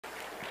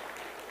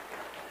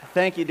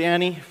Thank you,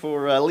 Danny,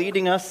 for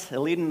leading us,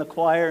 leading the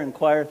choir. And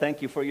choir,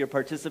 thank you for your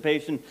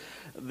participation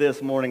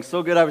this morning.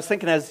 So good. I was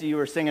thinking as you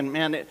were singing,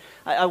 man,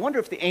 I wonder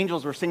if the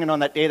angels were singing on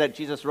that day that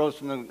Jesus rose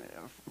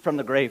from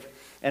the grave,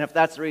 and if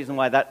that's the reason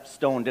why that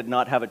stone did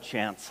not have a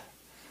chance.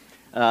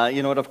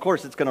 Of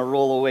course it's going to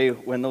roll away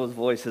when those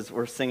voices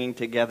were singing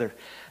together.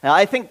 Now,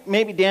 I think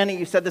maybe, Danny,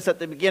 you said this at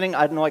the beginning.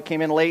 I don't know, I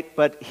came in late,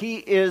 but He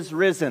is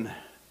risen.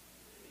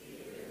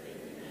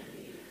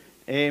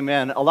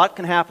 Amen. A lot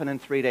can happen in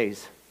 3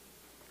 days.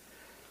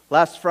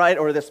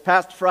 This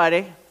past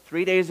Friday,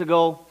 3 days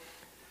ago,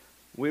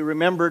 we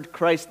remembered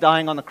Christ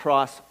dying on the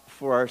cross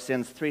for our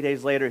sins. 3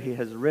 days later, He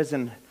has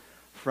risen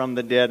from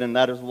the dead, and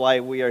that is why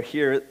we are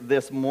here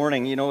this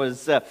morning.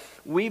 As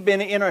we've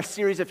been in our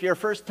series, if you're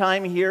first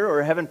time here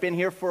or haven't been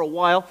here for a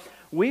while,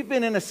 we've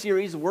been in a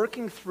series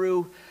working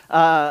through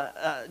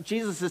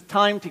Jesus'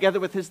 time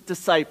together with His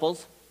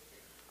disciples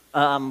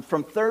from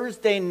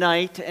Thursday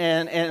night,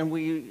 and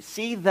we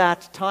see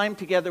that time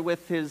together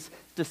with His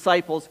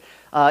disciples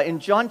in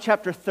John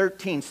chapter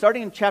 13,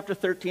 starting in chapter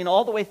 13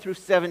 all the way through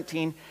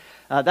 17.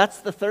 That's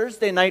the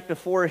Thursday night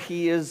before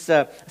He is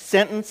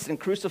sentenced and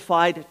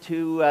crucified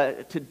to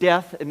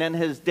death, and then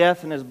His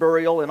death and His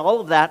burial and all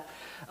of that.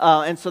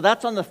 And so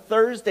that's on the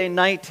Thursday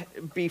night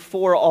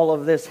before all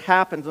of this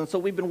happens. And so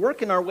we've been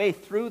working our way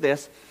through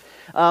this.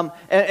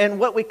 And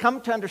what we've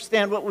come to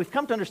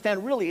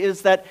understand really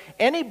is that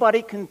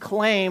anybody can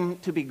claim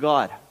to be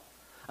God.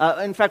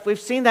 In fact, we've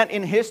seen that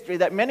in history,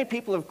 that many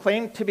people have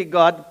claimed to be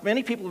God,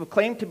 many people have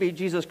claimed to be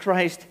Jesus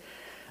Christ,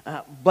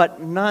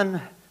 but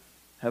none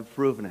have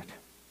proven it,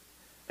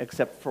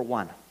 except for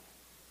one.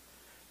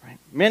 Right?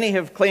 Many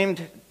have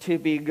claimed to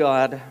be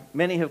God,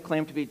 many have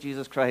claimed to be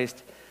Jesus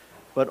Christ,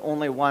 but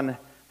only one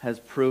has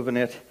proven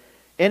it.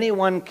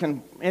 Anyone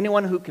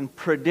who can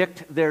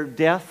predict their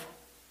death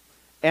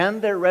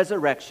and their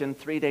resurrection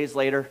 3 days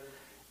later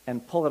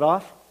and pull it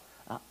off,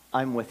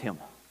 I'm with him.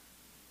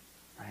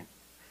 Right?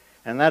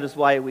 And that is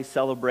why we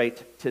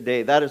celebrate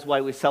today. That is why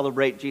we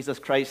celebrate Jesus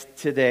Christ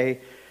today.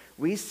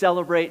 We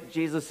celebrate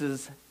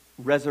Jesus'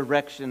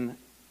 resurrection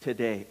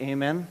today.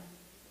 Amen?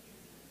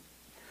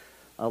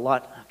 A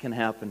lot can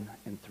happen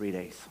in 3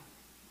 days.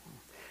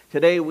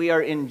 Today we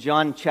are in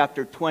John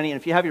chapter 20. And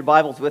if you have your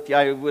Bibles with you,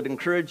 I would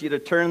encourage you to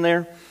turn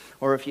there.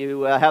 Or if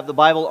you have the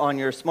Bible on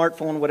your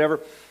smartphone, whatever,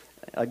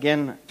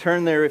 again,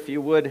 turn there if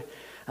you would.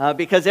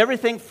 Because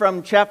everything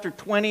from chapter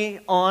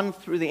 20 on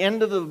through the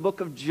end of the book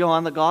of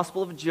John, the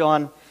Gospel of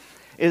John,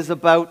 is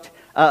about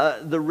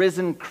the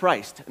risen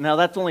Christ. Now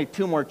that's only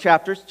two more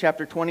chapters,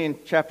 chapter 20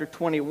 and chapter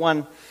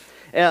 21.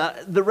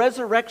 The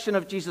resurrection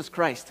of Jesus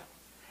Christ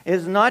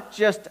is not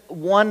just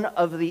one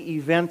of the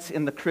events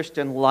in the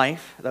Christian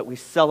life that we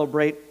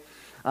celebrate.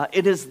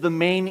 It is the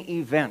main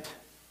event.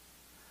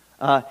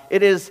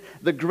 It is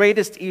the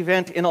greatest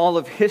event in all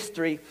of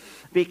history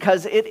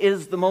because it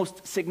is the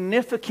most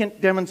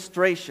significant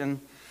demonstration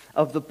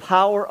of the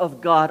power of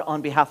God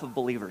on behalf of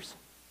believers.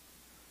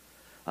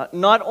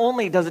 Not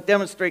only does it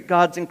demonstrate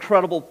God's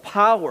incredible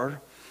power,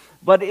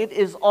 but it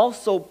is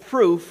also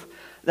proof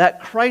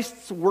that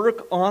Christ's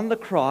work on the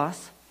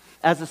cross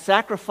as a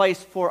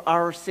sacrifice for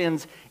our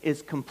sins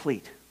is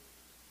complete.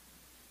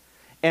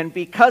 And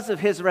because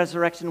of His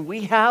resurrection,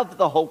 we have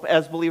the hope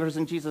as believers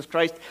in Jesus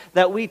Christ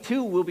that we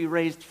too will be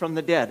raised from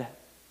the dead.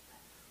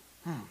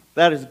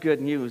 That is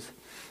good news.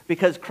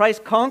 Because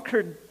Christ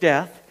conquered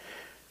death,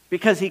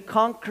 because He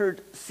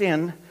conquered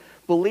sin,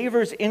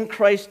 believers in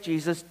Christ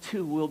Jesus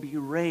too will be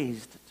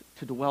raised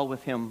to dwell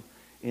with Him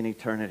in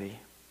eternity.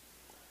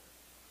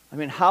 I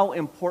mean, how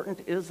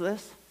important is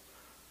this?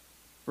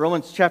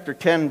 Romans chapter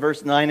 10,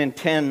 verse 9 and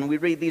 10, we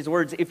read these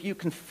words, "If you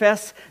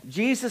confess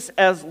Jesus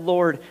as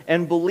Lord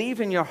and believe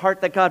in your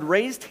heart that God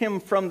raised Him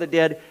from the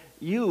dead,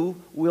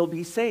 you will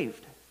be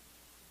saved."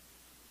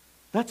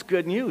 That's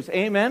good news.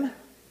 Amen?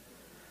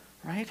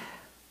 Right?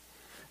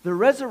 The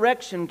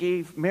resurrection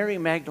gave Mary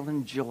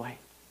Magdalene joy.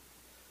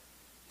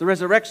 The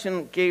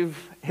resurrection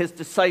gave His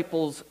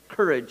disciples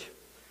courage.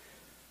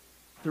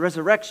 The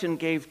resurrection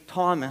gave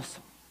Thomas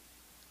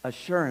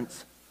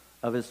assurance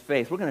of his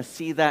faith. We're going to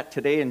see that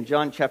today in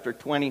John chapter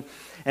 20.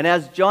 And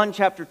as John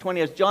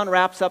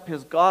wraps up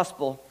his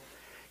gospel,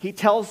 he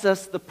tells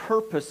us the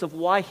purpose of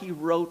why he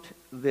wrote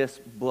this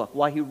book,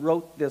 why he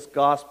wrote this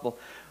gospel.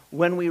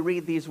 When we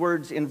read these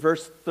words in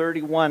verse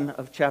 31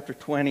 of chapter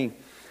 20,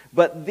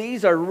 "But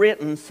these are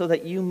written so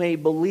that you may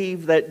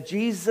believe that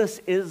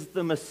Jesus is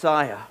the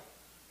Messiah,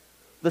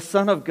 the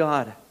Son of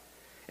God,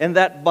 and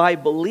that by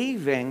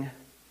believing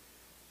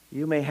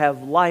you may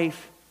have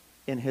life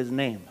in His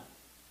name."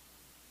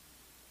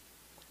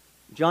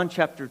 John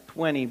chapter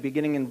 20,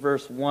 beginning in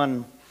verse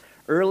 1,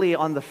 early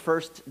on the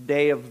first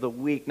day of the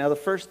week. Now, the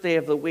first day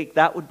of the week,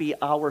 that would be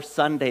our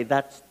Sunday.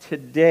 That's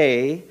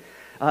today.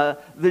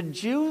 The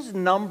Jews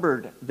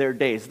numbered their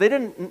days. They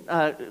didn't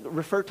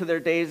refer to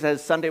their days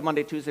as Sunday,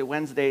 Monday, Tuesday,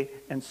 Wednesday,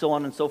 and so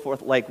on and so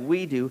forth like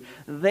we do.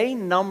 They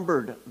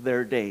numbered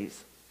their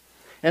days.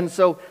 And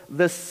so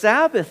the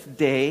Sabbath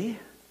day,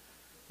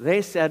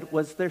 they said,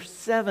 was their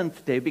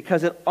seventh day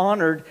because it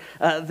honored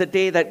the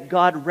day that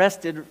God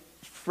rested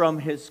from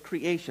his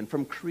creation,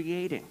 from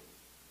creating.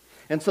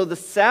 And so the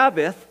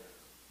Sabbath,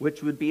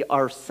 which would be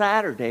our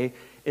Saturday,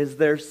 is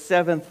their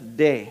seventh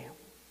day.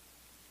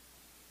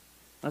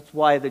 That's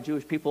why the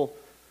Jewish people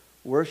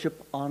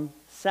worship on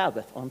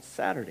Sabbath, on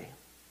Saturday.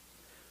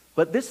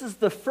 But this is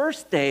the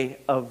first day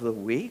of the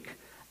week,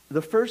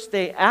 the first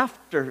day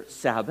after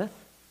Sabbath,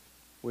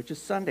 which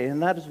is Sunday.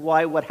 And that is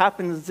why what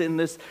happens in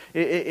this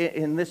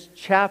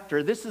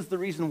chapter, this is the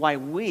reason why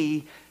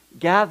we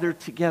gather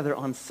together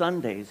on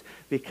Sundays,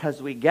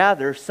 because we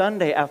gather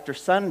Sunday after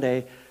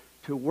Sunday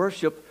to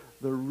worship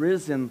the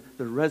risen,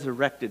 the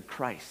resurrected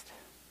Christ.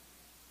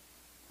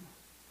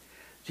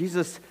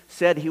 Jesus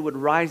said he would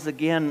rise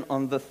again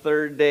on the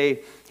third day.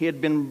 He had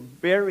been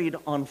buried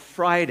on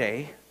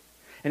Friday,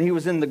 and he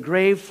was in the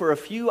grave for a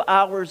few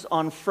hours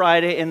on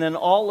Friday, and then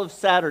all of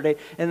Saturday,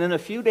 and then a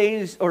few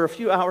days or a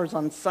few hours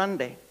on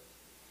Sunday.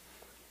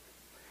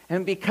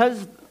 And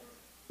because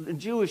the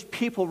Jewish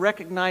people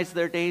recognized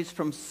their days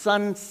from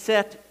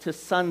sunset to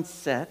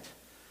sunset,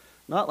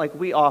 not like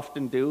we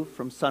often do,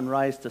 from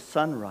sunrise to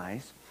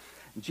sunrise,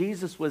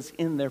 Jesus was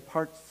in their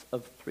parts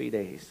of 3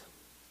 days.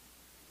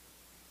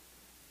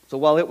 So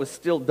while it was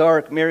still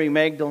dark, Mary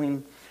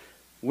Magdalene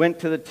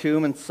went to the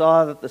tomb and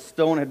saw that the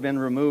stone had been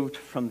removed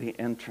from the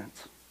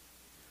entrance.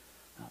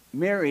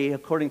 Mary,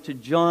 according to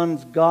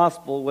John's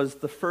gospel, was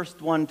the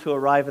first one to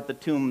arrive at the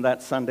tomb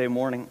that Sunday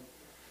morning.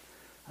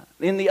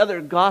 In the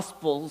other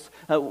gospels,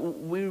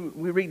 we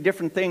read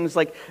different things,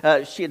 like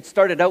she had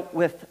started out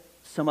with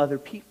some other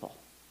people.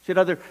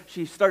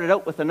 She started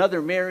out with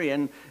another Mary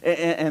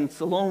and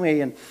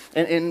Salome,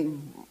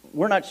 and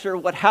we're not sure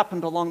what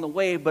happened along the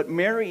way, but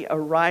Mary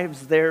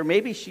arrives there.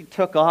 Maybe she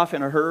took off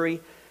in a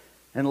hurry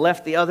and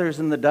left the others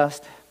in the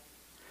dust,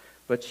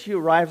 but she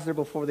arrives there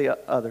before the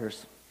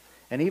others.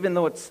 And even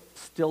though it's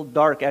still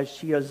dark, as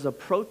she is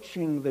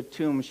approaching the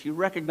tomb, she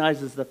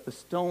recognizes that the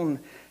stone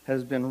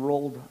has been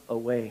rolled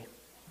away.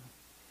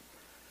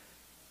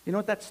 You know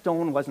what? That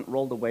stone wasn't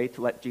rolled away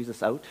to let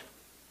Jesus out.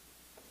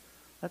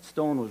 That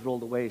stone was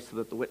rolled away so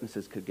that the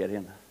witnesses could get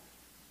in.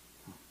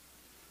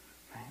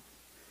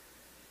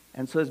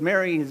 And so as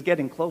Mary is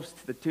getting close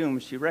to the tomb,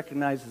 she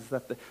recognizes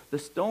that the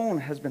stone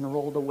has been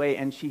rolled away,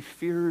 and she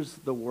fears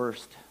the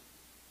worst.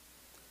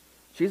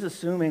 She's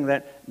assuming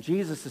that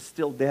Jesus is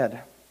still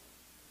dead,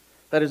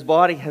 that his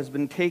body has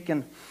been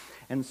taken,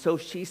 and so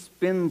she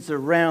spins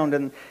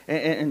around,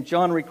 and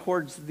John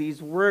records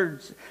these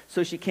words.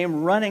 So she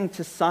came running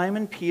to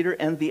Simon Peter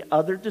and the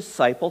other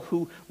disciple,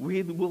 who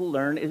we will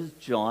learn is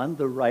John,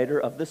 the writer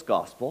of this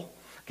gospel,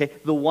 okay,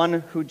 the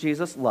one who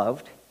Jesus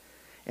loved,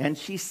 and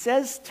she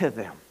says to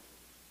them,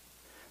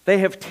 "They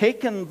have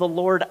taken the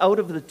Lord out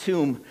of the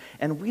tomb,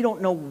 and we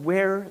don't know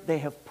where they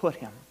have put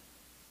him."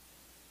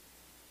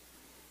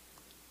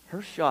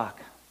 Her shock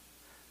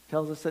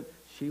tells us that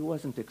she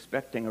wasn't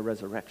expecting a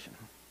resurrection.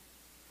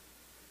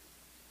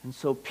 And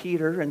so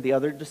Peter and the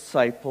other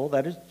disciple,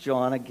 that is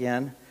John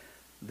again,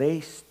 they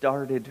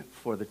started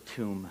for the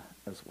tomb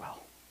as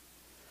well.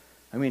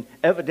 I mean,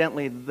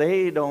 evidently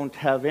they don't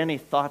have any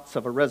thoughts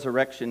of a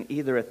resurrection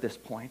either at this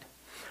point.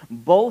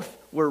 Both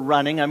were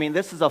running. I mean,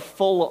 this is a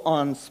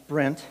full-on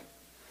sprint.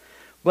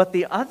 But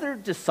the other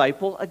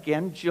disciple,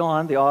 again,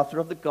 John, the author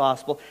of the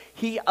gospel,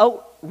 he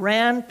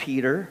outran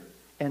Peter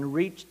and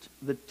reached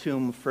the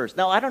tomb first.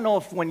 Now, I don't know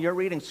if when you're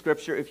reading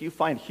Scripture, if you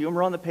find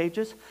humor on the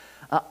pages.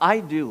 I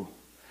do.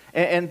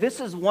 And this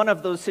is one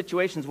of those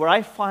situations where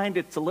I find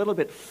it's a little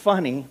bit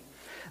funny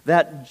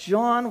that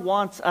John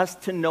wants us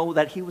to know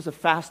that he was a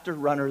faster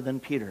runner than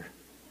Peter.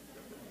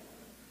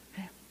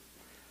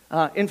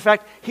 In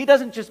fact, he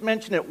doesn't just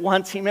mention it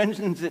once, he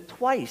mentions it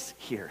twice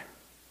here.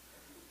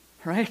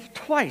 Right?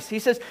 Twice. He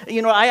says,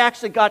 I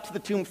actually got to the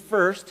tomb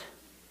first.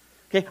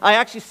 Okay, I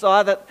actually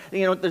saw that,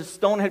 the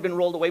stone had been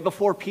rolled away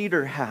before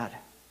Peter had.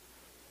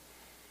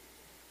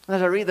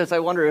 As I read this, I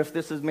wonder if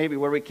this is maybe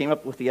where we came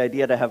up with the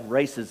idea to have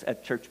races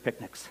at church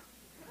picnics.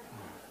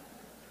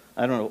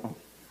 I don't know.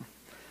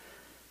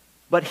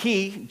 But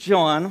he,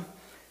 John,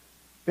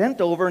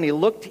 bent over and he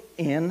looked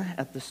in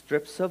at the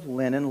strips of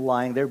linen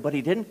lying there, but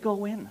he didn't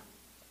go in.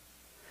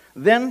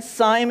 Then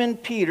Simon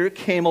Peter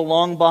came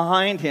along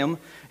behind him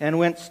and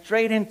went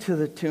straight into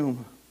the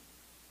tomb.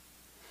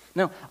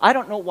 Now, I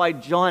don't know why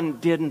John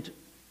didn't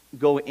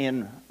go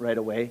in right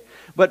away,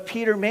 but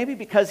Peter, maybe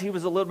because he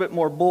was a little bit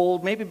more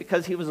bold, maybe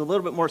because he was a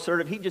little bit more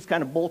assertive, he just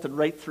kind of bolted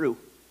right through.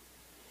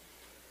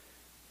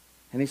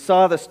 And he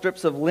saw the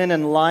strips of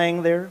linen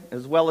lying there,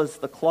 as well as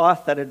the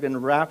cloth that had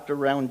been wrapped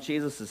around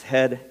Jesus'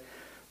 head.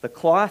 The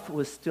cloth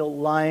was still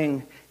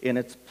lying in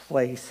its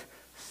place,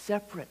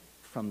 separate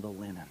from the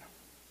linen.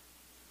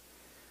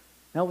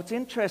 Now, what's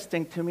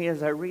interesting to me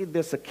as I read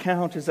this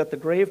account is that the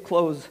grave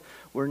clothes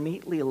were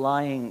neatly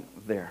lying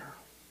there.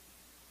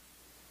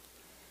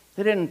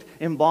 They didn't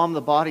embalm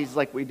the bodies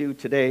like we do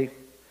today.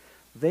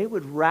 They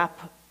would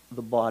wrap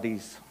the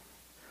bodies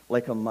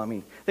like a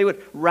mummy. They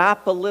would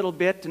wrap a little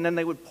bit, and then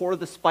they would pour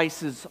the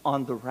spices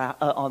on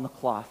the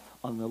cloth,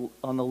 on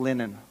the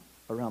linen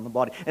around the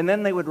body. And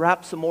then they would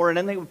wrap some more, and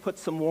then they would put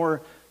some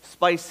more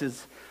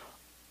spices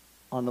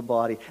on the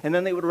body. And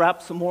then they would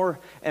wrap some more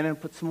and then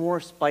put some more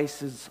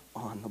spices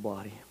on the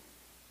body.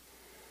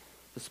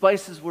 The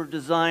spices were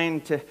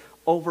designed to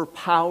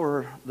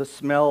overpower the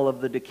smell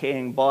of the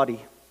decaying body.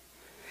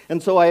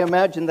 And so I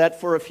imagine that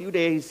for a few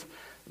days,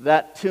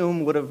 that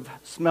tomb would have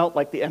smelt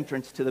like the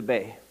entrance to the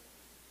bay.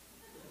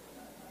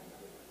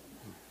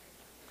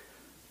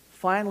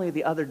 Finally,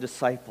 the other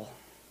disciple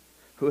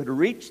who had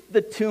reached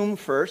the tomb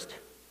first,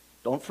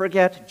 don't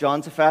forget,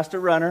 John's a faster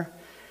runner,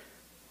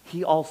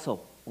 he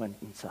also went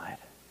inside.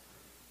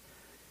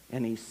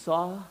 And he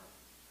saw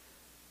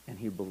and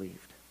he believed.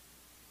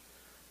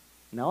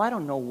 Now, I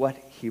don't know what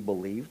he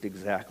believed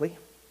exactly.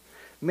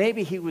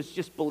 Maybe he was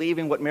just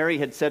believing what Mary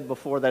had said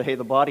before, that, hey,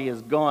 the body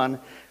is gone,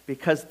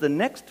 because the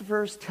next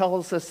verse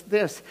tells us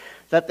this,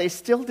 that they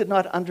still did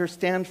not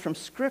understand from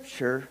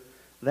Scripture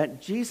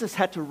that Jesus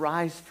had to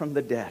rise from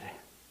the dead.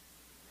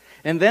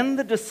 And then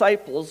the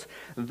disciples,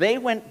 they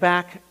went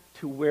back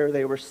to where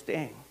they were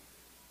staying.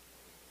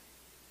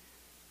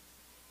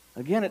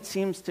 Again, it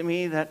seems to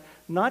me that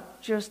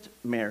not just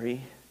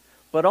Mary,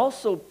 but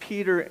also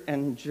Peter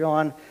and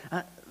John,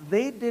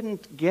 they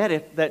didn't get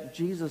it that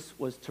Jesus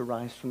was to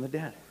rise from the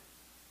dead.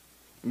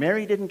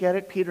 Mary didn't get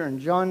it, Peter and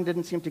John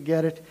didn't seem to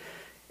get it,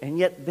 and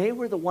yet they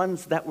were the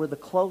ones that were the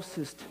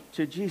closest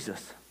to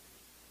Jesus.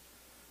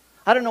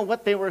 I don't know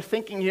what they were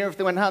thinking here. If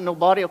they went, no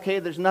body, okay,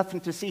 there's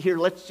nothing to see here,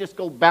 let's just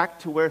go back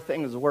to where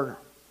things were.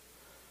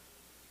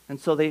 And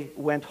so they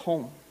went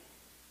home.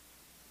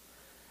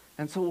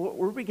 And so what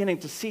we're beginning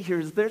to see here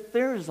is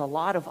there is a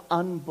lot of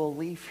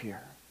unbelief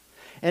here.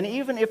 And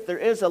even if there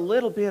is a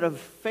little bit of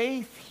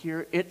faith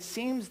here, it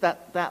seems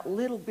that that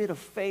little bit of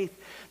faith,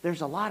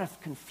 there's a lot of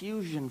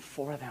confusion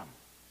for them.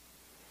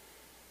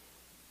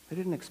 They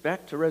didn't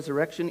expect a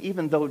resurrection,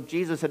 even though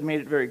Jesus had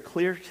made it very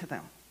clear to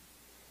them.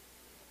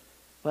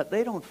 But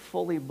they don't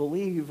fully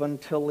believe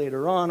until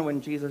later on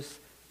when Jesus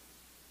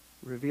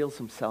reveals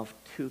himself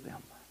to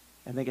them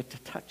and they get to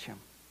touch him.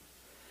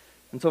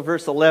 And so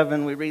verse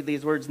 11, we read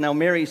these words, "Now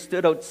Mary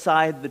stood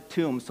outside the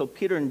tomb." So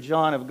Peter and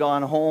John have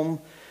gone home.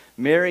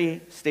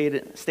 Mary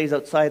stays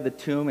outside the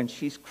tomb and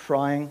she's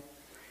crying.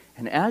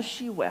 And as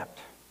she wept,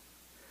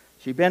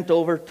 she bent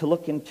over to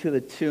look into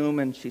the tomb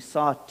and she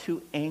saw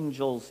two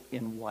angels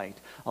in white,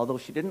 although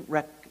she didn't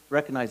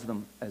recognize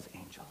them as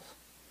angels,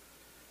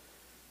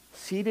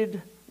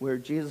 seated where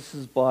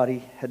Jesus'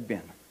 body had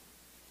been.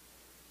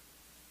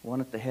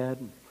 One at the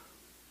head,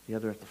 the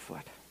other at the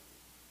foot.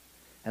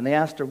 And they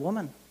asked her,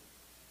 "Woman,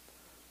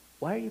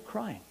 why are you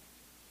crying?"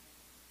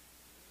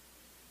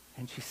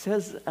 And she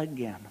says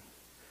again,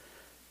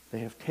 "They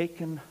have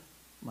taken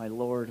my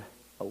Lord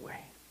away,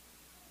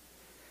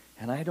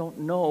 and I don't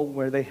know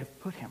where they have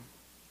put him."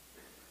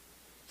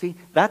 See,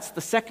 that's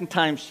the second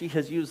time she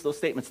has used those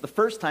statements. The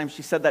first time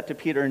she said that to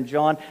Peter and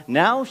John.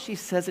 Now she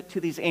says it to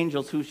these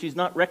angels who she's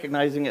not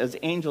recognizing as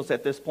angels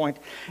at this point.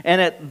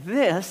 And at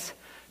this,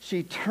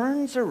 she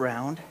turns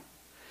around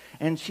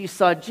and she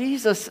saw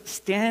Jesus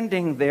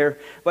standing there,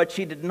 but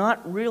she did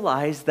not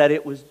realize that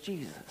it was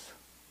Jesus.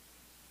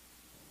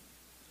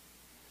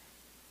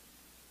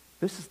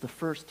 This is the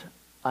first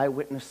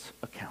eyewitness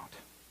account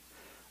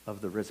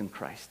of the risen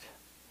Christ.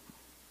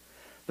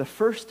 The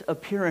first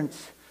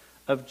appearance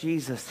of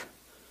Jesus.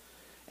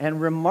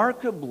 And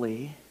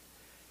remarkably,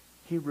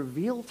 he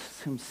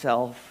reveals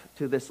himself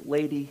to this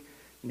lady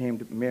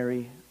named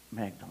Mary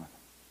Magdalene.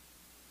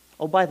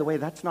 Oh, by the way,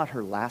 that's not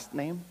her last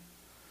name.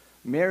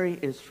 Mary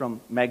is from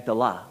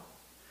Magdala,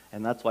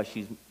 and that's why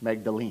she's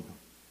Magdalene,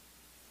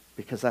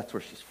 because that's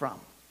where she's from.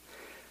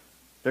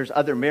 There's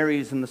other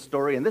Marys in the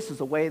story, and this is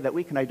a way that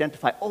we can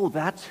identify, oh,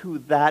 that's who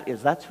that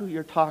is. That's who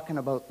you're talking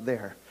about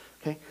there.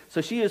 Okay?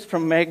 So she is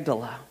from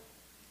Magdala.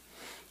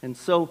 And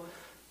so,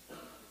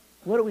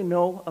 what do we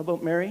know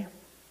about Mary?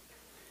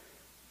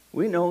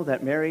 We know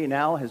that Mary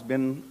now has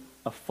been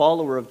a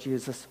follower of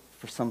Jesus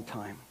for some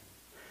time.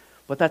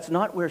 But that's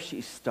not where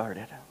she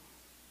started.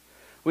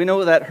 We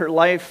know that her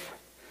life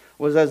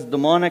was as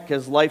demonic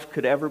as life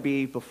could ever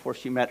be before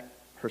she met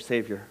her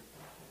Savior,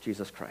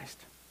 Jesus Christ.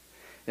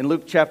 In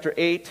Luke chapter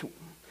 8,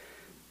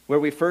 where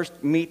we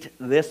first meet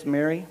this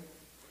Mary,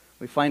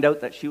 we find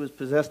out that she was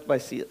possessed by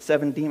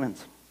 7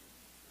 demons.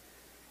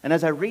 And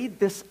as I read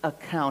this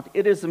account,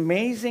 it is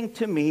amazing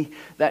to me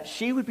that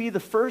she would be the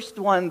first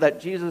one that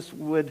Jesus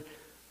would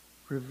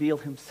reveal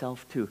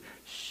himself to.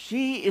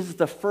 She is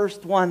the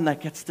first one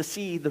that gets to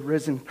see the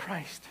risen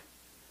Christ.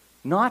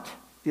 Not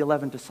the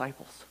 11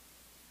 disciples,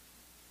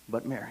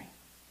 but Mary.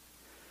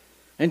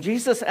 And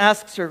Jesus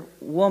asks her,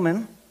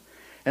 "Woman,"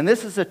 and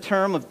this is a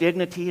term of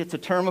dignity, it's a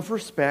term of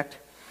respect.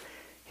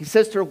 He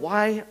says to her,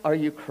 "Why are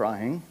you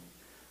crying?"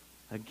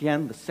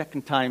 Again, the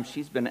second time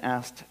she's been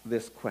asked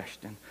this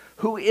question.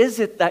 "Who is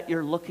it that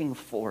you're looking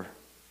for?"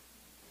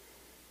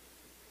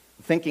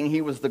 Thinking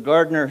he was the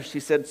gardener, she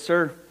said,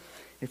 "Sir,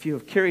 if you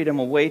have carried him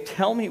away,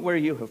 tell me where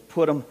you have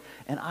put him,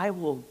 and I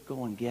will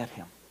go and get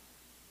him."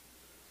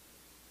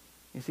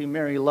 You see,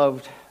 Mary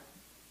loved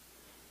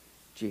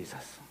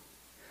Jesus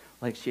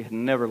like she had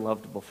never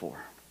loved before.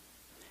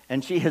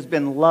 And she has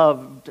been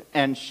loved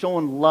and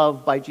shown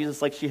love by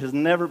Jesus like she has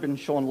never been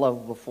shown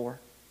love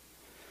before.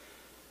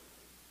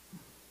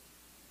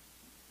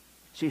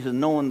 She has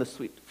known the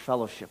sweet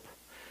fellowship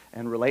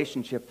and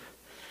relationship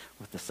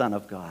with the Son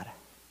of God,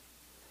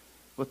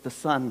 with the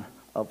Son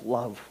of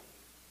love.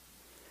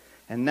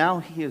 And now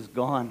he is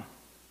gone.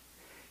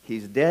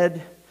 He's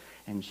dead,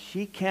 and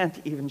she can't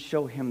even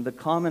show him the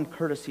common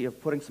courtesy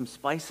of putting some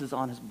spices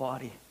on his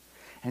body.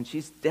 And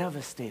she's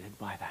devastated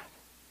by that.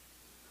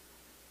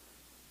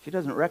 She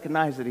doesn't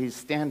recognize that he's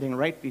standing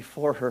right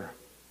before her.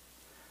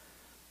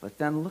 But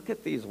then look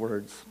at these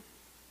words.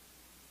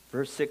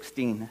 Verse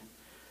 16.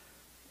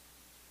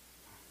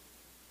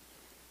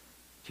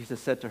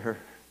 Jesus said to her,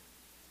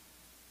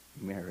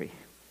 Mary.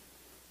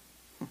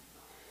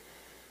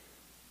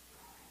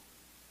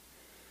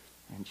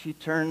 And she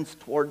turns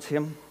towards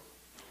him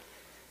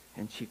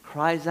and she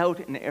cries out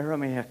in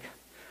Aramaic,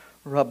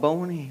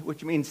 Rabboni,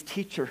 which means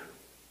teacher.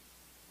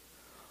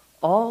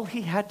 All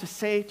he had to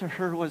say to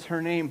her was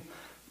her name,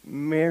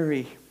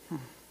 Mary.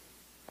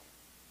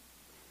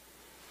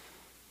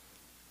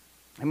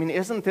 I mean,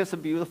 isn't this a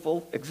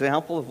beautiful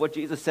example of what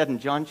Jesus said in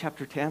John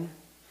chapter 10?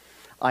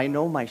 I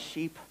know my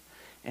sheep,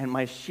 and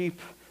my sheep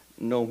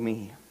know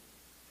me.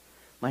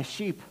 My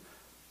sheep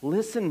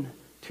listen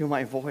to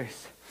my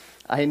voice.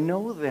 I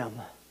know them,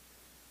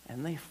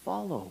 and they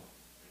follow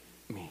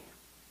me.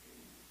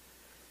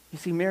 You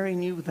see, Mary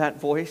knew that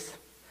voice.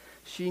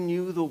 She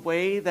knew the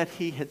way that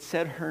he had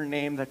said her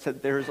name, that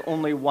said, there's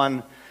only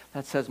one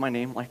that says my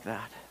name like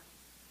that.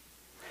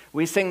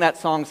 We sing that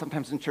song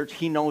sometimes in church,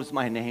 He Knows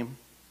My Name.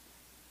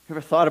 You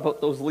ever thought about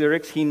those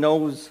lyrics? He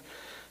knows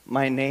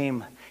my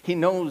name. He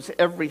knows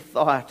every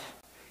thought.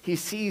 He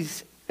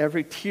sees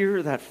every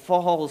tear that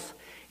falls,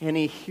 and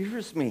he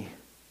hears me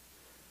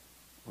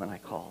when I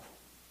call.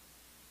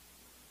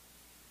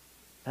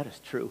 That is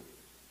true.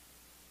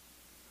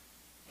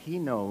 He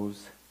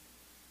knows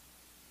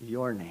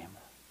your name.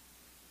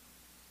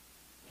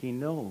 He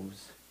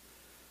knows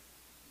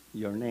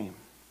your name.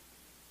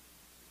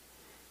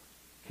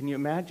 Can you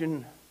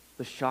imagine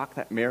the shock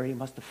that Mary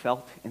must have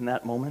felt in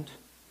that moment?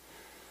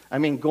 I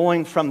mean,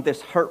 going from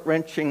this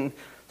heart-wrenching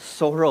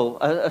sorrow,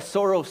 a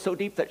sorrow so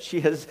deep that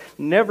she has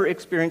never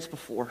experienced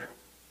before,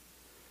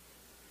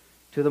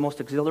 to the most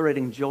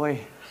exhilarating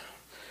joy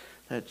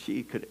that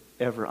she could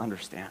ever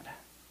understand.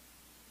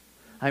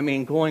 I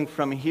mean, going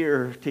from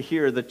here to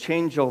here, the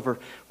changeover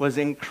was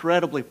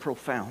incredibly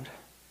profound.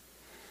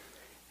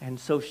 And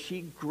so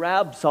she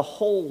grabs a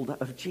hold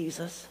of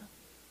Jesus,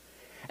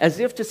 as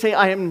if to say,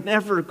 I am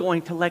never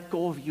going to let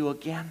go of you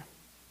again.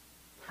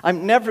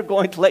 I'm never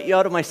going to let you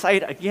out of my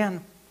sight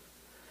again.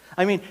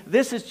 I mean,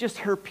 this is just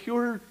her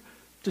pure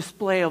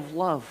display of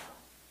love,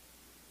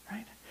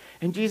 right?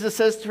 And Jesus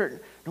says to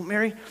her, no,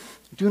 Mary,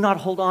 do not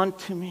hold on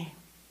to me,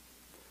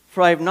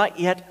 for I have not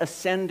yet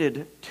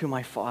ascended to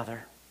my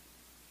Father.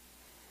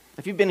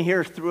 If you've been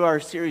here through our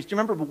series, do you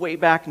remember way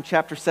back in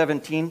chapter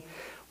 17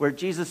 where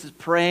Jesus is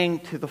praying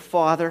to the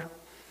Father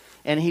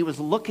and he was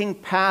looking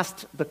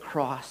past the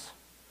cross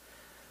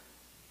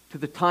to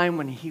the time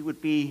when he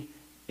would be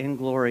in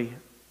glory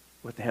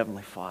with the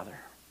Heavenly Father?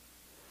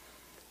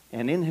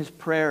 And in his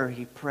prayer,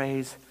 he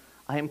prays,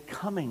 I am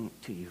coming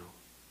to you.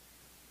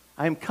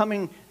 I am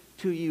coming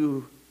to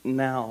you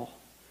now.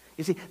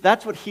 You see,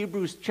 that's what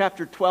Hebrews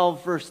chapter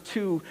 12, verse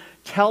 2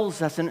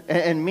 tells us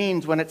and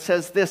means when it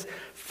says this,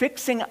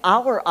 fixing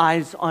our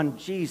eyes on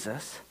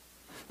Jesus,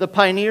 the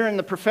pioneer and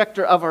the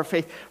perfecter of our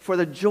faith, for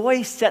the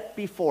joy set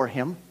before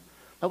him.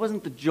 That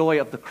wasn't the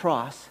joy of the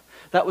cross.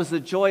 That was the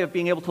joy of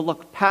being able to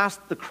look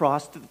past the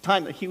cross to the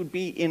time that he would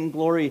be in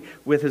glory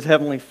with his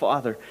heavenly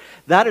Father.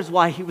 That is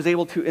why he was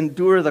able to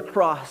endure the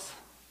cross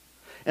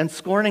and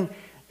scorning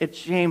its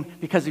shame,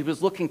 because he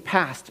was looking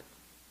past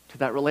to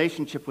that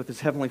relationship with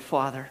his heavenly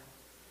Father.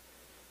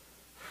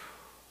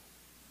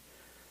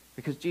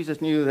 Because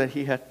Jesus knew that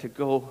he had to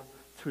go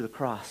through the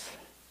cross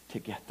to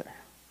get there.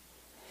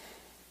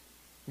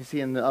 You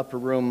see, in the upper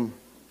room,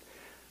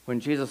 when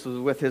Jesus was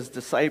with his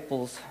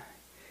disciples,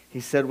 he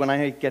said, when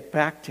I get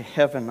back to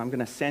heaven, I'm going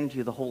to send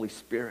you the Holy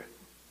Spirit,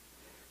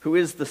 who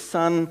is the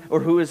Son, or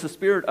who is the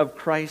Spirit of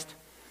Christ,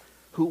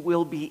 who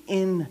will be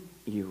in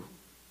you.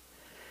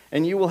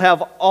 And you will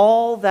have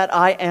all that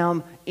I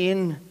am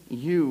in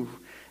you.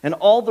 And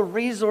all the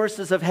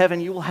resources of heaven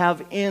you will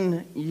have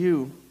in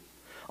you.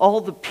 All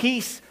the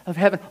peace of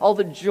heaven, all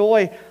the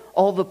joy,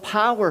 all the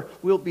power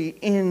will be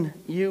in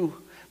you.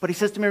 But he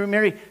says to Mary,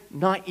 Mary,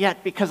 not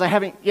yet, because I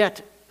haven't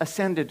yet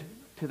ascended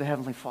to the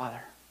Heavenly Father.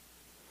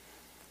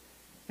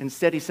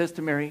 Instead, he says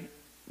to Mary,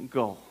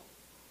 go.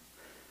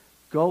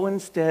 Go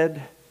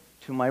instead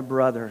to my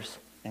brothers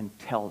and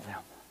tell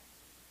them.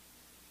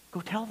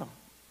 Go tell them.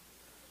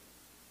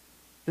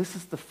 This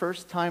is the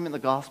first time in the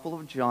Gospel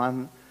of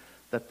John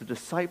that the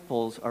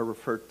disciples are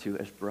referred to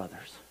as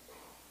brothers.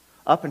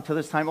 Up until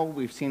this time,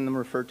 we've seen them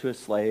referred to as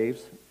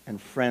slaves and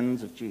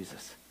friends of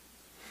Jesus.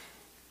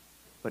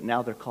 But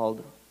now they're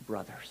called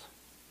brothers.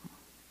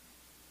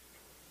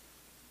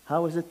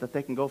 How is it that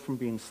they can go from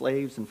being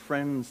slaves and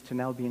friends to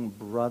now being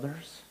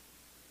brothers?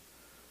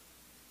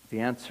 The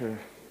answer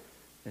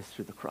is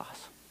through the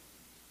cross.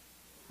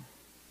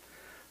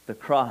 The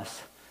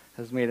cross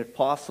has made it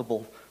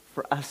possible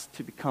for us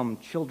to become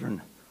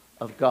children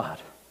of God,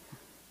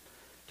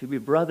 to be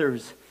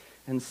brothers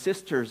and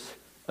sisters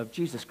of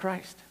Jesus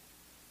Christ.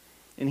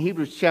 In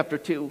Hebrews chapter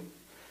 2,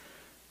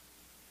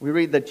 we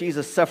read that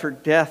Jesus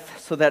suffered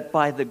death so that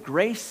by the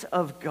grace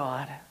of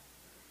God,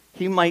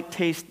 he might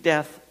taste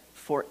death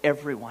for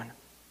everyone,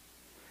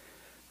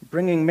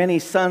 bringing many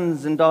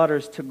sons and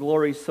daughters to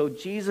glory. So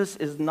Jesus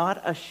is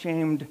not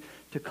ashamed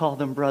to call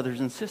them brothers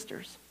and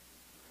sisters.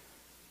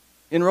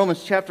 In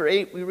Romans chapter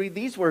 8, we read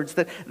these words,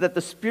 that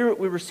the Spirit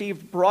we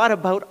received brought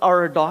about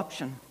our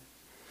adoption,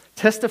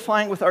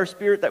 testifying with our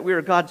spirit that we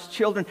are God's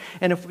children.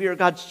 And if we are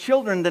God's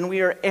children, then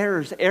we are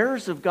heirs,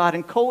 heirs of God,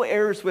 and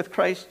co-heirs with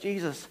Christ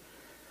Jesus,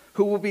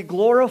 who will be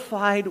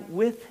glorified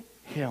with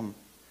him.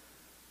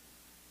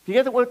 Do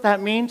you get what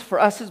that means for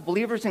us as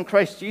believers in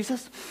Christ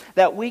Jesus?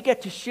 That we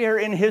get to share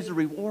in his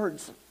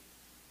rewards.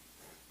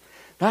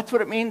 That's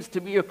what it means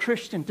to be a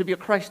Christian, to be a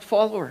Christ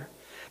follower,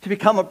 to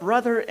become a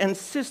brother and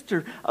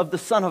sister of the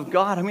Son of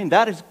God. I mean,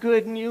 that is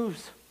good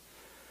news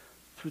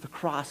through the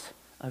cross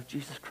of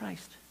Jesus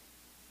Christ.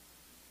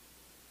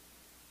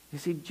 You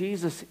see,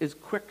 Jesus is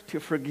quick to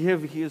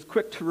forgive. He is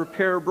quick to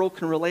repair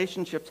broken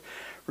relationships.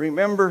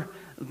 Remember,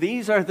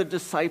 these are the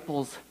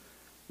disciples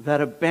that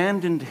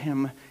abandoned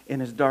him in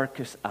his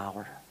darkest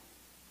hour.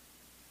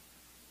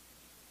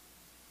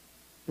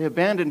 They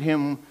abandoned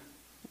him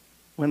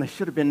when they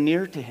should have been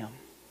near to him.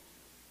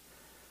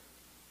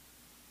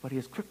 But he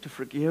is quick to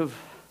forgive,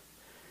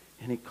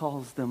 and he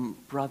calls them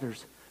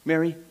brothers.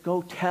 Mary,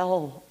 go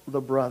tell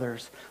the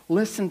brothers.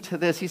 Listen to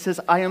this. He says,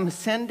 I am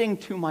ascending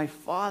to my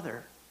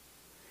Father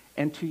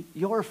and to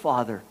your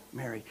Father,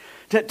 Mary.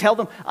 To tell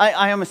them,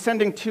 I am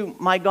ascending to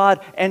my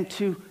God and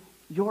to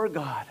your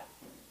God.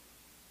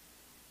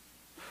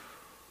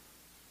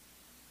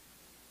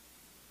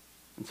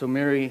 And so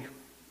Mary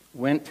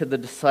went to the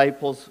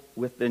disciples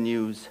with the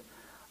news,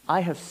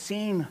 I have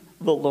seen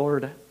the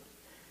Lord.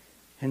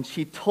 And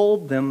she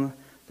told them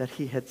that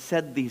he had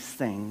said these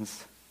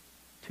things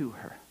to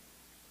her.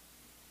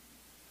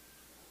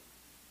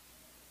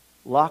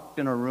 Locked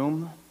in a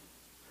room,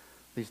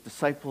 these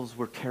disciples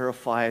were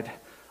terrified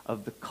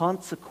of the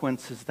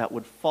consequences that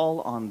would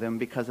fall on them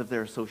because of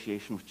their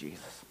association with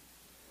Jesus.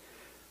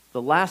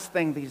 The last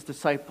thing these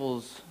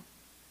disciples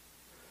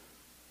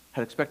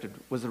had expected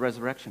was the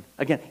resurrection.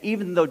 Again,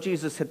 even though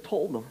Jesus had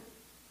told them.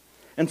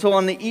 And so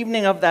on the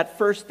evening of that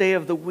first day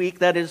of the week,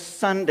 that is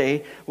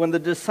Sunday, when the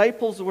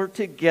disciples were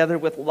together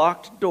with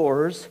locked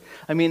doors,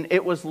 I mean,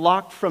 it was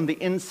locked from the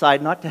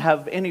inside, not to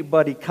have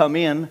anybody come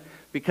in,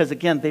 because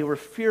again, they were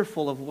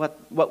fearful of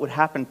what would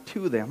happen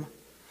to them,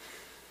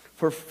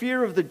 for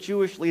fear of the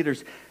Jewish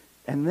leaders.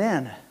 And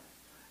then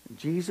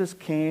Jesus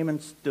came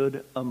and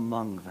stood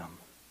among them.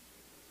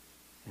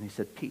 And he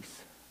said,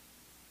 peace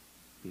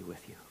be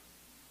with you.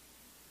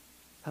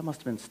 That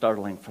must have been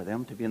startling for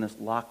them to be in this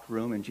locked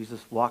room and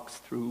Jesus walks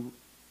through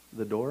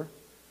the door.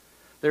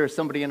 There is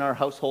somebody in our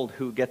household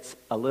who gets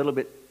a little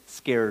bit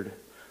scared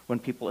when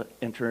people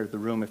enter the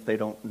room if they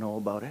don't know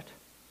about it.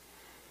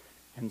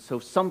 And so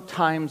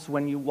sometimes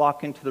when you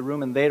walk into the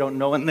room and they don't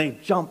know and they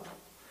jump,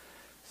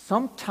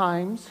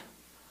 sometimes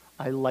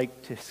I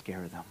like to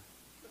scare them.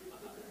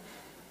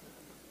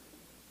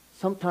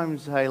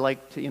 Sometimes I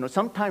like to,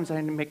 sometimes I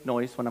make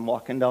noise when I'm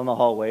walking down the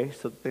hallway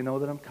so that they know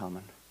that I'm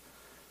coming.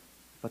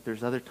 But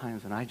there's other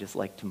times when I just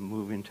like to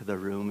move into the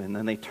room and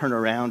then they turn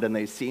around and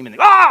they see me and they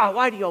go,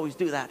 why do you always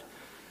do that?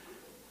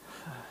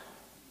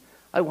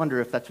 I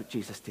wonder if that's what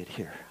Jesus did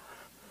here.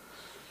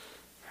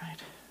 Right?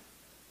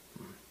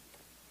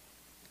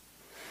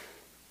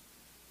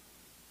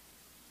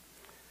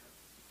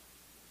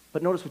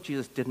 But notice what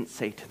Jesus didn't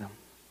say to them.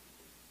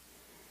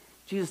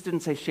 Jesus didn't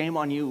say, shame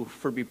on you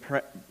for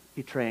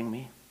betraying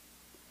me.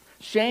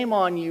 Shame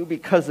on you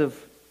because of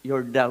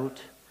your doubt.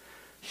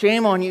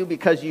 Shame on you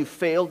because you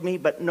failed me.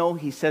 But no,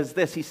 he says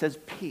this. He says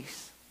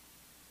peace.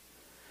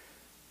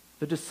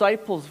 The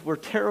disciples were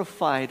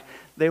terrified.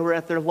 They were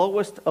at their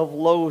lowest of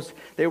lows.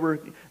 They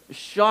were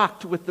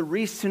shocked with the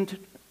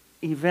recent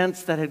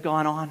events that had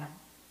gone on.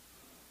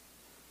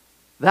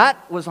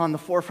 That was on the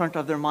forefront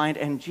of their mind,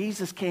 and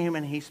Jesus came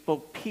and he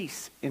spoke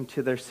peace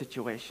into their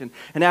situation.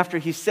 And after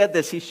he said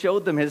this, he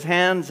showed them his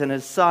hands and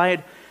his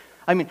side.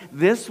 I mean,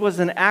 this was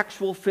an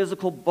actual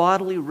physical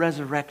bodily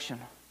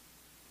resurrection.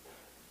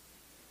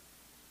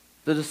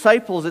 The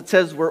disciples, it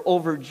says, were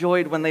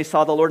overjoyed when they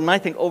saw the Lord. And I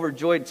think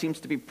overjoyed seems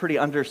to be pretty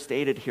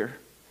understated here.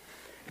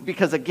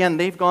 Because again,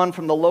 they've gone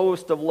from the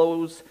lowest of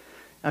lows.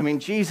 I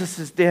mean, Jesus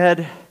is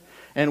dead,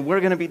 and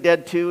we're going to be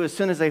dead too as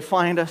soon as they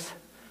find us.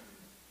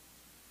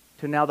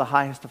 To now the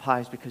highest of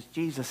highs, because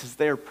Jesus is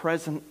there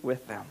present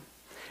with them.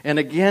 And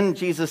again,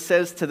 Jesus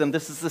says to them,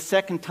 this is the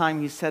second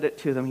time he said it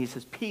to them. He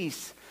says,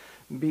 peace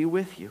be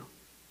with you.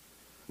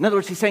 In other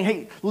words, he's saying,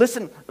 hey,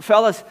 listen,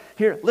 fellas,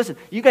 here, listen,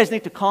 you guys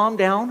need to calm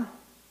down.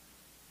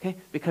 Okay,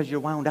 because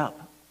you're wound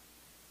up.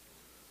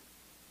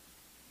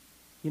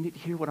 You need to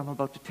hear what I'm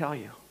about to tell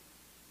you,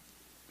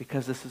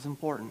 because this is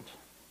important.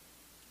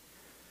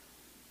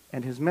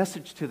 And his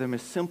message to them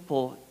is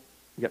simple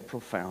yet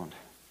profound.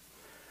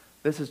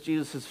 This is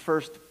Jesus'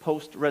 first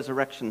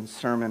post-resurrection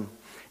sermon,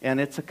 and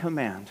it's a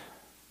command.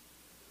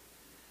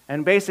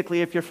 And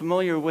basically, if you're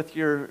familiar with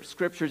your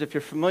scriptures, if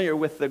you're familiar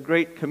with the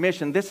Great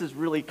Commission, this is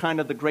really kind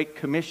of the Great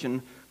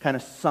Commission kind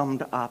of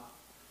summed up.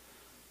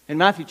 In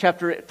Matthew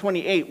chapter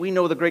 28, we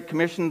know the Great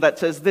Commission that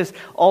says this: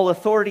 all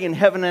authority in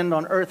heaven and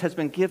on earth has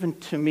been given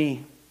to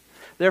me.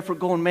 Therefore,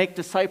 go and make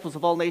disciples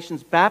of all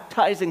nations,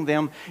 baptizing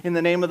them in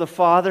the name of the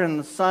Father and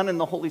the Son and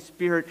the Holy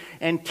Spirit,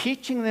 and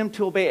teaching them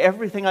to obey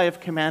everything I have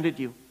commanded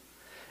you.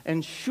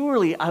 And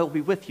surely I will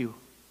be with you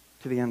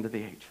to the end of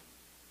the age.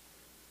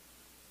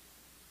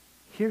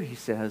 Here he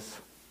says,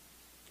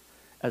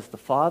 as the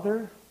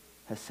Father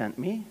has sent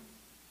me,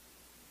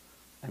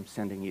 I'm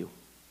sending you.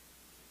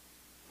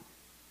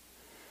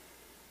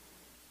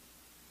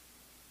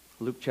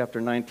 Luke chapter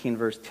 19,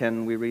 verse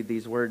 10, we read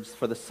these words: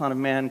 for the Son of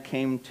Man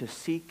came to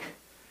seek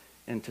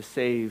and to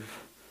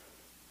save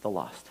the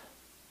lost.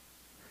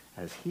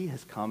 As he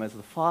has come, as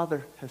the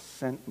Father has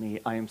sent me,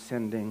 I am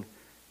sending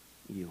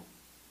you.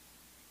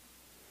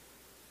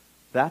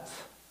 That's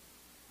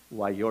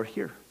why you're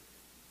here.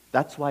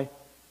 That's why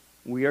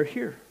we are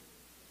here.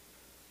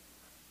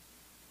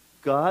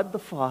 God the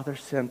Father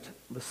sent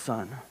the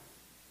Son,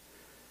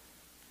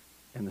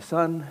 and the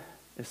Son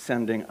is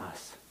sending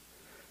us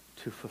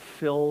to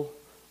fulfill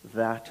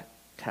that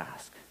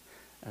task.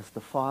 As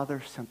the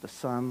Father sent the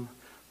Son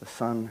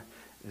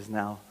is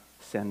now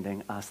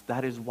sending us.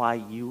 That is why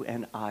you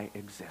and I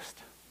exist.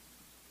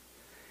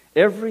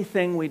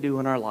 Everything we do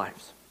in our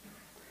lives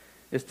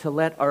is to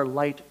let our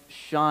light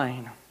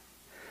shine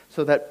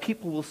so that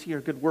people will see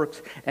our good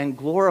works and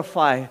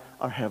glorify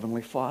our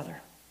Heavenly Father.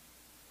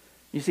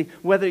 You see,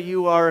 whether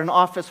you are an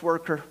office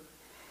worker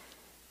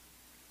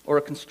or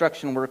a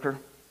construction worker,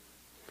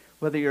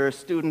 whether you're a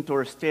student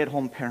or a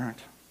stay-at-home parent,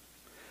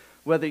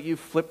 whether you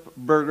flip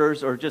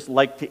burgers or just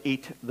like to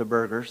eat the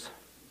burgers,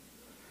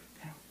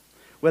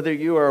 whether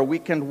you are a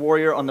weekend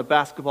warrior on the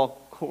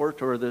basketball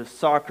court or the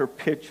soccer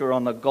pitch or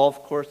on the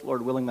golf course,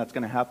 Lord willing, that's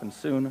going to happen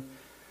soon,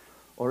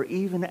 or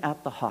even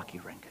at the hockey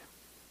rink,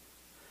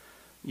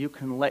 you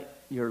can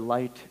let your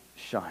light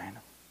shine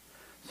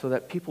so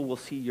that people will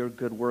see your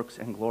good works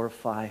and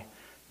glorify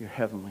your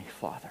Heavenly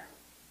Father.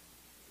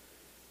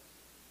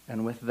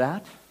 And with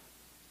that,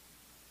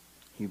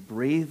 he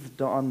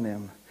breathed on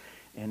them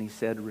and he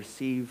said,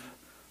 receive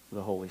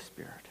the Holy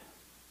Spirit.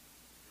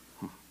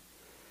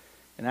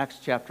 In Acts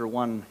chapter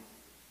 1,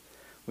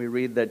 we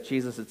read that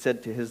Jesus had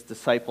said to his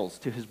disciples,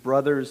 to his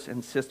brothers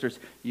and sisters,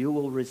 you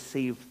will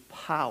receive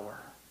power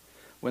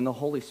when the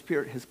Holy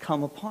Spirit has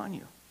come upon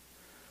you.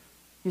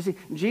 You see,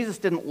 Jesus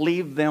didn't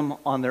leave them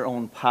on their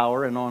own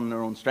power and on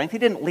their own strength. He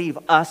didn't leave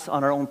us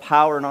on our own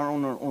power and our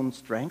own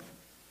strength.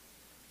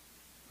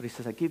 But he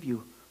says, I give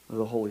you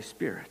the Holy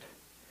Spirit.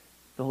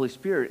 The Holy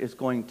Spirit is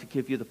going to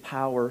give you the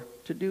power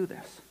to do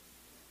this.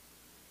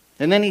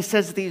 And then he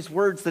says these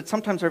words that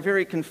sometimes are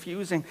very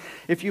confusing.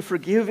 If you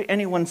forgive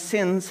anyone's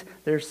sins,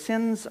 their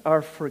sins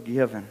are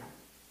forgiven.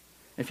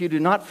 If you do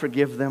not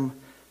forgive them,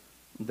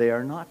 they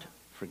are not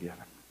forgiven.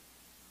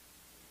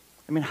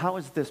 I mean, how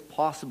is this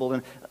possible?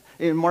 And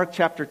in Mark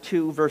chapter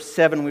 2, verse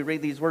 7, we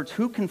read these words,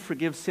 who can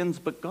forgive sins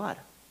but God?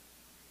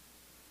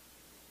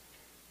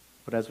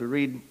 But as we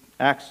read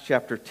Acts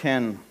chapter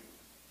 10,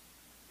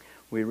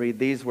 we read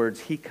these words,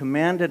 he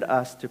commanded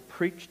us to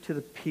preach to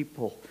the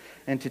people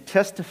and to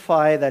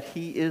testify that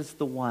he is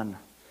the one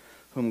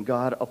whom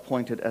God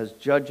appointed as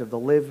judge of the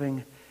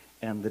living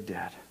and the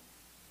dead.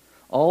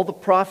 All the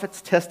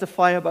prophets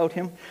testify about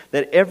him,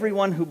 that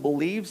everyone who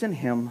believes in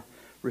him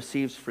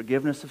receives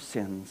forgiveness of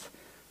sins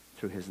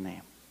through his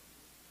name.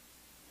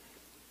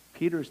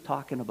 Peter is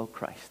talking about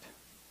Christ.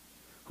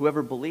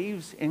 Whoever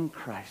believes in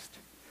Christ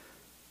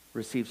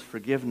receives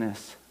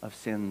forgiveness of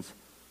sins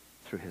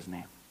through his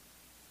name.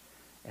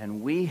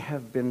 And we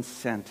have been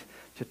sent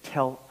to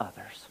tell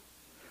others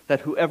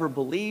that whoever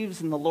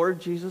believes in the Lord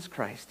Jesus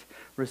Christ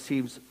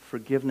receives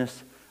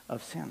forgiveness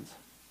of sins.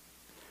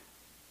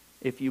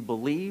 If you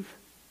believe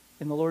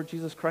in the Lord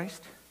Jesus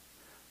Christ,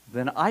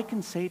 then I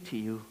can say to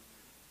you,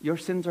 your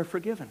sins are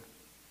forgiven.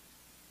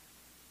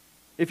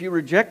 If you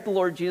reject the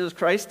Lord Jesus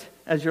Christ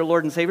as your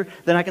Lord and Savior,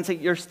 then I can say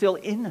you're still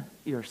in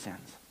your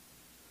sins.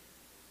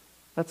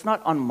 That's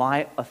not on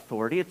my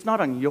authority. It's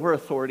not on your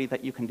authority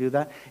that you can do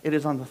that. It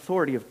is on the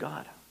authority of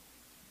God.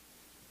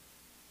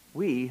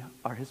 We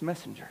are his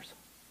messengers.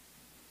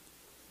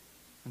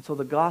 And so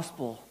the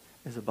gospel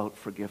is about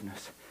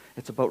forgiveness.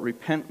 It's about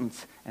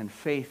repentance and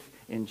faith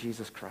in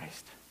Jesus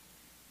Christ.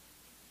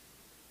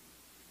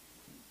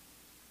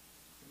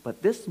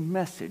 But this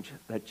message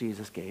that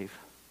Jesus gave,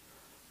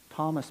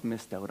 Thomas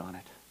missed out on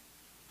it.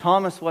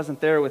 Thomas wasn't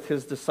there with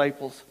his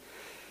disciples.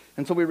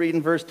 And so we read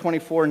in verse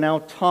 24, now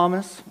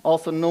Thomas,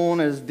 also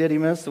known as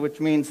Didymus, which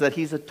means that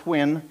he's a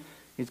twin.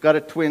 He's got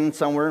a twin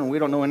somewhere, and we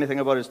don't know anything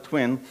about his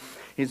twin.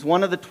 He's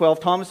one of the 12.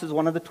 Thomas is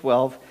one of the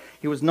 12.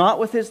 He was not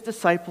with his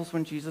disciples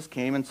when Jesus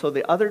came, and so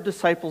the other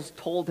disciples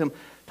told him,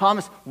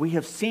 Thomas, we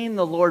have seen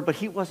the Lord, but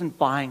he wasn't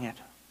buying it.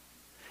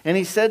 And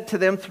he said to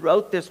them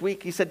throughout this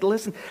week, he said,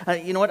 listen,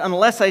 you know what?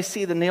 Unless I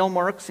see the nail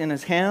marks in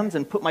his hands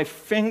and put my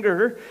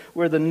finger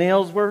where the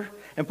nails were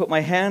and put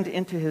my hand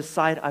into his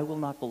side, I will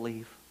not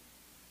believe.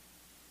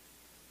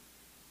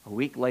 A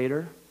week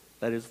later,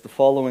 that is the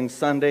following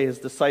Sunday, his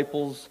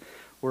disciples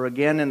were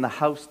again in the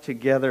house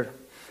together.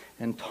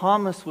 And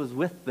Thomas was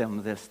with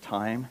them this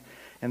time.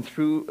 And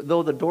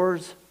though the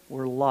doors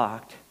were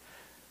locked,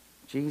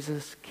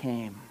 Jesus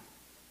came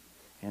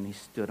and he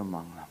stood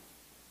among them.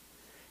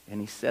 And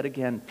he said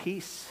again,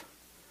 peace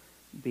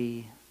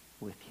be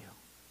with you.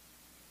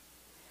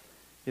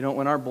 You know,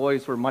 when our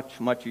boys were much,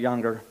 much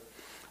younger,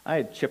 I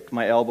had chipped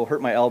my elbow,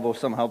 hurt my elbow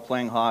somehow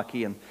playing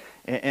hockey.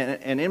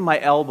 And in my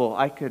elbow,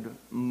 I could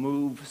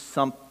move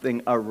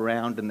something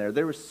around in there.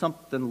 There was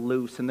something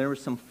loose, and there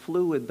was some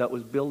fluid that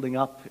was building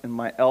up in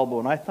my elbow.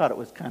 And I thought it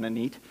was kind of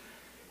neat.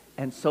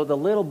 And so the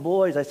little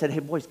boys, I said, hey,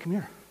 boys, come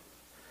here.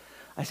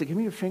 I said, give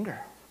me your finger.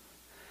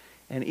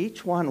 And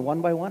each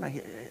one by one,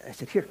 I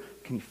said, here,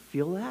 can you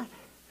feel that?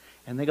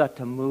 And they got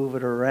to move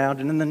it around.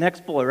 And then the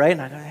next boy, right?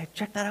 And I go, hey,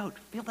 check that out.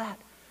 Feel that.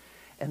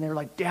 And they're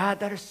like,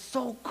 Dad, that is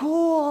so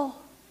cool.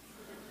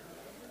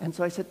 And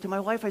so I said to my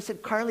wife, I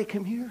said, Carly,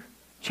 come here.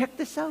 Check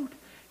this out.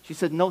 She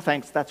said, no,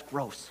 thanks. That's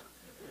gross.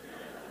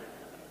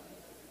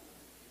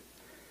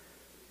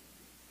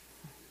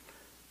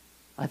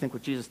 I think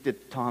what Jesus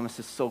did to Thomas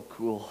is so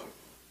cool.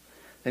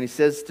 And he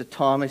says to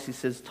Thomas, he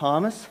says,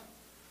 Thomas,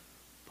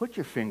 put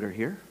your finger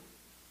here.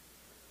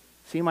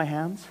 See my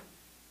hands?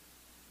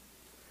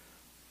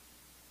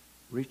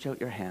 Reach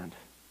out your hand.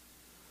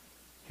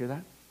 Hear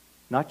that?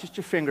 Not just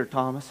your finger,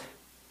 Thomas,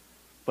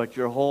 but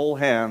your whole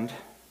hand,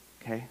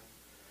 okay?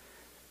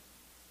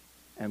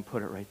 And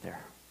put it right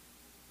there.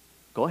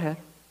 Go ahead.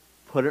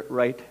 Put it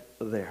right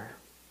there.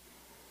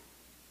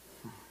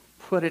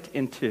 Put it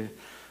into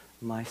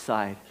my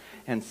side.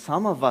 And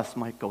some of us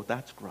might go,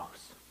 that's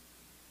gross.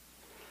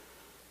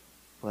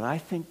 But I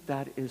think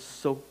that is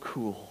so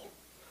cool.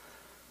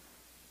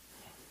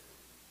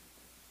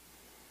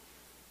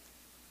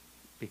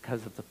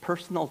 Because of the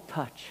personal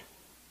touch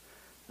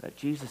that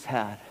Jesus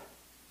had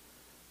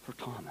for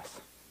Thomas.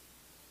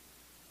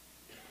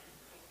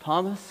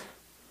 Thomas,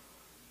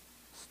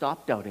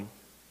 stop doubting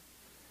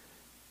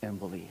and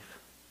believe.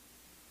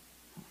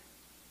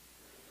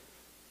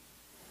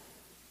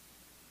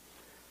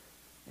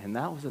 And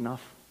that was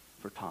enough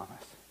for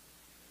Thomas.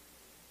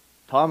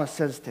 Thomas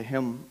says to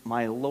him,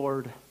 my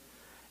Lord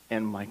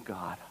and my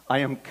God, I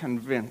am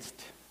convinced.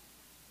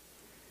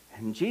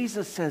 And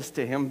Jesus says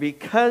to him,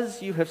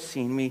 because you have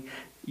seen me,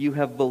 you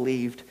have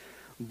believed.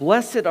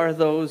 Blessed are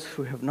those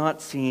who have not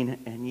seen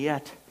and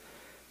yet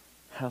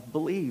have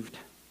believed.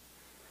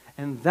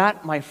 And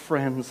that, my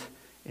friends,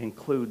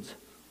 includes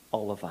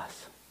all of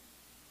us.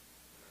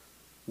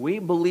 We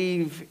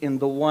believe in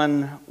the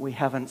one we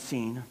haven't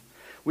seen.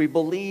 We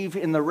believe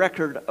in the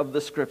record of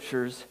the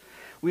Scriptures.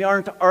 We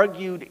aren't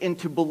argued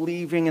into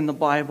believing in the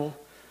Bible.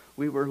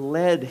 We were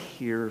led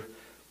here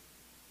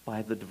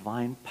by the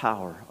divine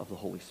power of the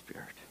Holy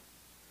Spirit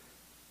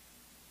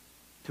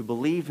to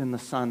believe in the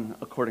Son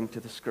according to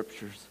the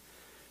Scriptures.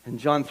 And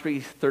John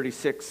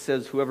 3:36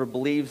 says, whoever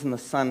believes in the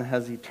Son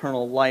has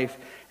eternal life.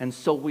 And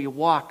so we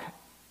walk,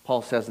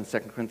 Paul says in 2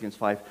 Corinthians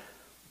 5,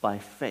 by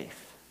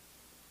faith,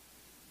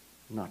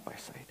 not by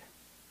sight.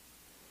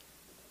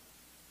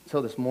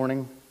 So this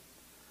morning,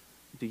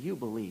 do you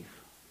believe?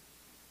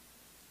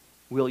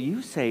 Will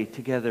you say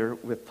together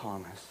with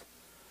Thomas,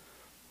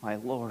 my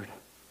Lord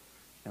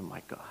and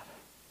my God?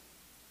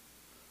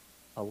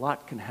 A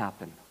lot can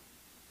happen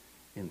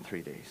in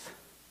 3 days.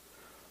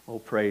 Oh,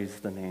 praise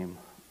the name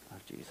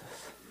of Jesus.